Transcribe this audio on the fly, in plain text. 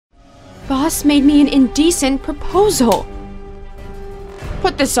boss made me an indecent proposal.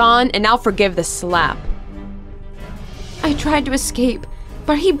 Put this on and I'll forgive the slap. I tried to escape,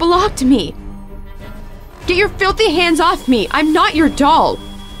 but he blocked me. Get your filthy hands off me! I'm not your doll!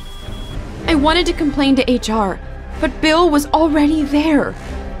 I wanted to complain to HR, but Bill was already there.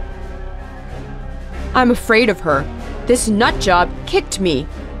 I'm afraid of her. This nutjob kicked me.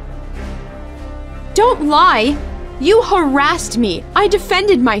 Don't lie! You harassed me. I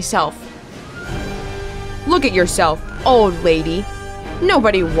defended myself. Look at yourself, old lady.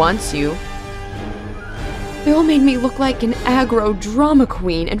 Nobody wants you. Bill made me look like an aggro drama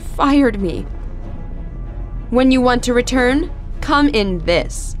queen and fired me. When you want to return, come in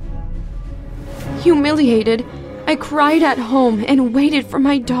this. Humiliated, I cried at home and waited for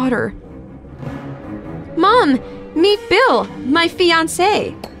my daughter. Mom, meet Bill, my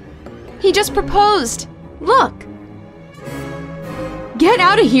fiancé. He just proposed. Look. Get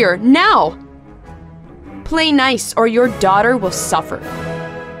out of here, now! Play nice or your daughter will suffer.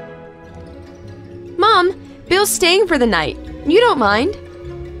 Mom, Bill's staying for the night. You don't mind?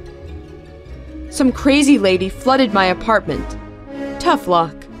 Some crazy lady flooded my apartment. Tough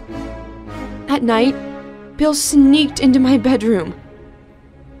luck. At night, Bill sneaked into my bedroom.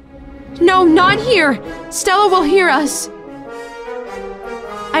 No, not here! Stella will hear us!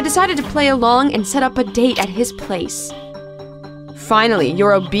 I decided to play along and set up a date at his place. Finally,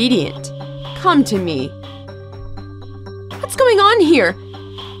 you're obedient. Come to me. What's going on here?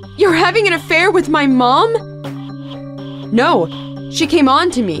 You're having an affair with my mom? No, she came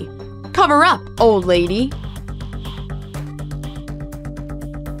on to me. Cover up, old lady.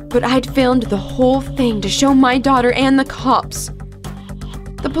 But I'd filmed the whole thing to show my daughter and the cops.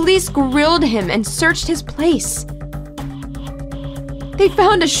 The police grilled him and searched his place. They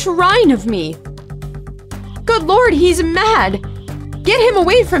found a shrine of me. Good Lord, he's mad. Get him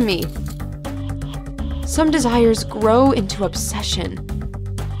away from me. Some desires grow into obsession.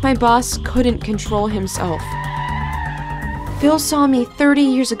 My boss couldn't control himself. Bill saw me 30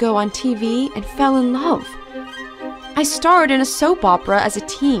 years ago on TV and fell in love. I starred in a soap opera as a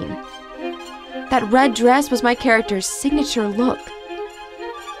teen. That red dress was my character's signature look.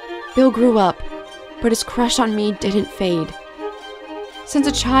 Bill grew up, but his crush on me didn't fade. Since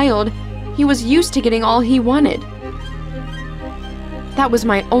a child, he was used to getting all he wanted. That was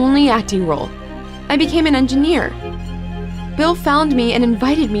my only acting role. I became an engineer. Bill found me and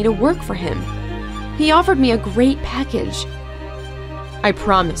invited me to work for him. He offered me a great package. I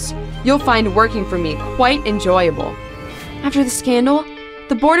promise, you'll find working for me quite enjoyable. After the scandal,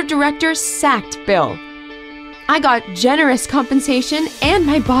 the board of directors sacked Bill. I got generous compensation and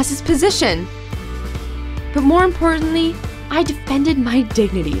my boss's position. But more importantly, I defended my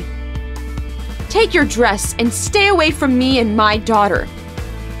dignity. Take your dress and stay away from me and my daughter.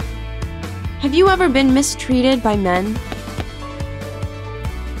 Have you ever been mistreated by men?